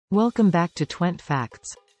Welcome back to 20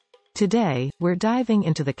 Facts. Today, we're diving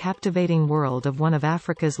into the captivating world of one of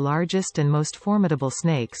Africa's largest and most formidable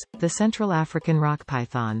snakes, the Central African rock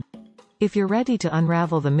python. If you're ready to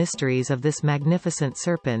unravel the mysteries of this magnificent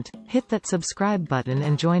serpent, hit that subscribe button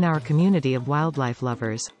and join our community of wildlife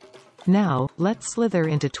lovers. Now, let's slither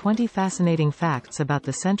into 20 fascinating facts about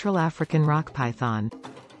the Central African rock python.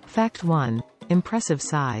 Fact 1. Impressive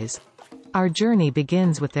size. Our journey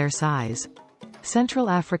begins with their size. Central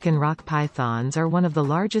African rock pythons are one of the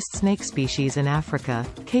largest snake species in Africa,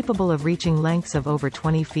 capable of reaching lengths of over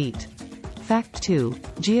 20 feet. Fact 2.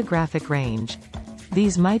 Geographic range.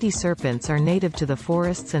 These mighty serpents are native to the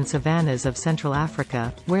forests and savannas of Central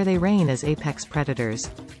Africa, where they reign as apex predators.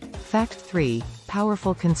 Fact 3.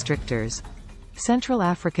 Powerful constrictors. Central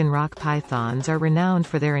African rock pythons are renowned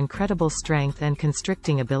for their incredible strength and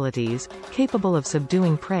constricting abilities, capable of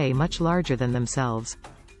subduing prey much larger than themselves.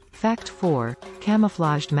 Fact 4.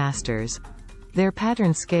 Camouflaged masters. Their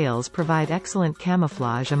patterned scales provide excellent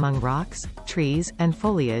camouflage among rocks, trees, and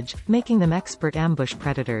foliage, making them expert ambush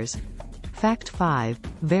predators. Fact 5.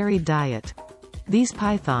 Varied diet. These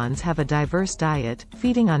pythons have a diverse diet,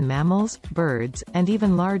 feeding on mammals, birds, and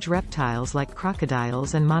even large reptiles like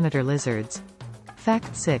crocodiles and monitor lizards.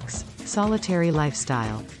 Fact 6. Solitary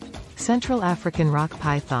lifestyle. Central African rock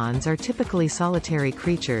pythons are typically solitary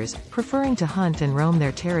creatures, preferring to hunt and roam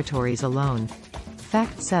their territories alone.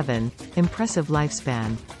 Fact 7. Impressive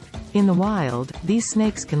lifespan. In the wild, these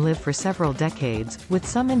snakes can live for several decades, with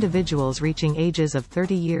some individuals reaching ages of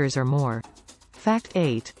 30 years or more. Fact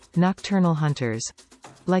 8. Nocturnal hunters.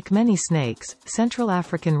 Like many snakes, Central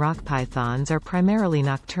African rock pythons are primarily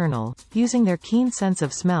nocturnal, using their keen sense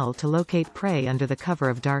of smell to locate prey under the cover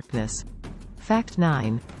of darkness. Fact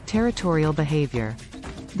 9. Territorial behavior.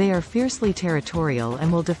 They are fiercely territorial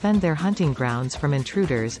and will defend their hunting grounds from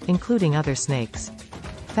intruders, including other snakes.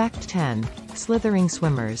 Fact 10. Slithering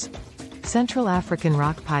swimmers. Central African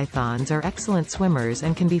rock pythons are excellent swimmers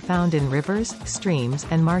and can be found in rivers, streams,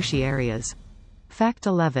 and marshy areas. Fact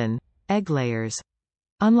 11. Egg layers.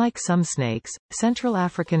 Unlike some snakes, Central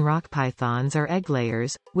African rock pythons are egg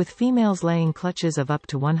layers, with females laying clutches of up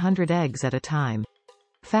to 100 eggs at a time.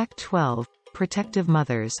 Fact 12. Protective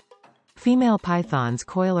mothers. Female pythons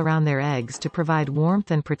coil around their eggs to provide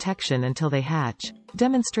warmth and protection until they hatch,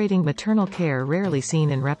 demonstrating maternal care rarely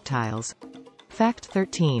seen in reptiles. Fact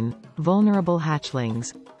 13. Vulnerable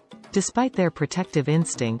hatchlings. Despite their protective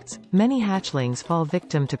instincts, many hatchlings fall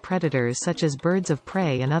victim to predators such as birds of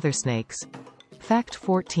prey and other snakes. Fact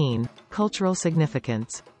 14. Cultural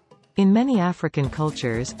significance. In many African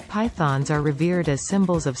cultures, pythons are revered as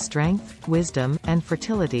symbols of strength, wisdom, and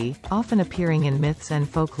fertility, often appearing in myths and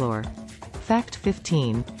folklore. Fact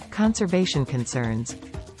 15. Conservation concerns.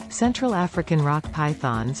 Central African rock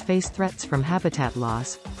pythons face threats from habitat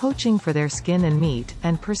loss, poaching for their skin and meat,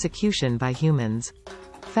 and persecution by humans.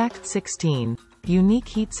 Fact 16. Unique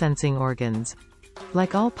heat-sensing organs.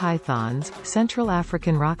 Like all pythons, Central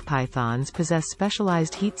African rock pythons possess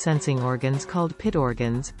specialized heat-sensing organs called pit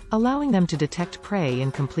organs, allowing them to detect prey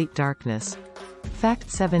in complete darkness. Fact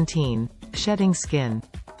 17. Shedding skin.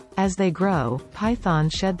 As they grow,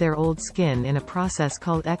 pythons shed their old skin in a process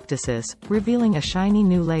called ecdysis, revealing a shiny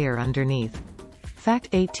new layer underneath. Fact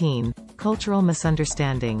 18. Cultural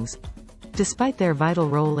misunderstandings. Despite their vital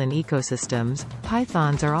role in ecosystems,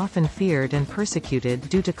 pythons are often feared and persecuted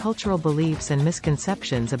due to cultural beliefs and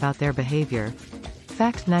misconceptions about their behavior.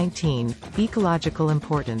 Fact 19. Ecological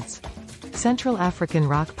importance. Central African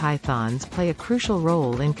rock pythons play a crucial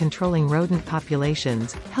role in controlling rodent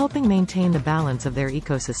populations, helping maintain the balance of their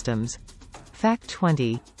ecosystems. Fact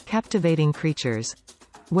 20. Captivating creatures.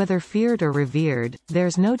 Whether feared or revered,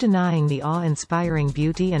 there's no denying the awe-inspiring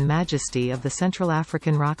beauty and majesty of the Central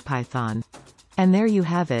African rock python. And there you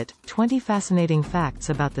have it, 20 fascinating facts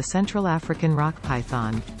about the Central African rock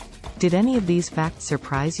python. Did any of these facts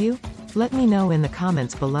surprise you? Let me know in the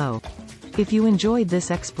comments below. If you enjoyed this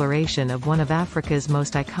exploration of one of Africa's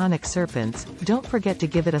most iconic serpents, don't forget to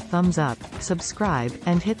give it a thumbs up, subscribe,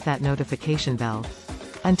 and hit that notification bell.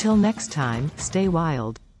 Until next time, stay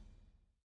wild.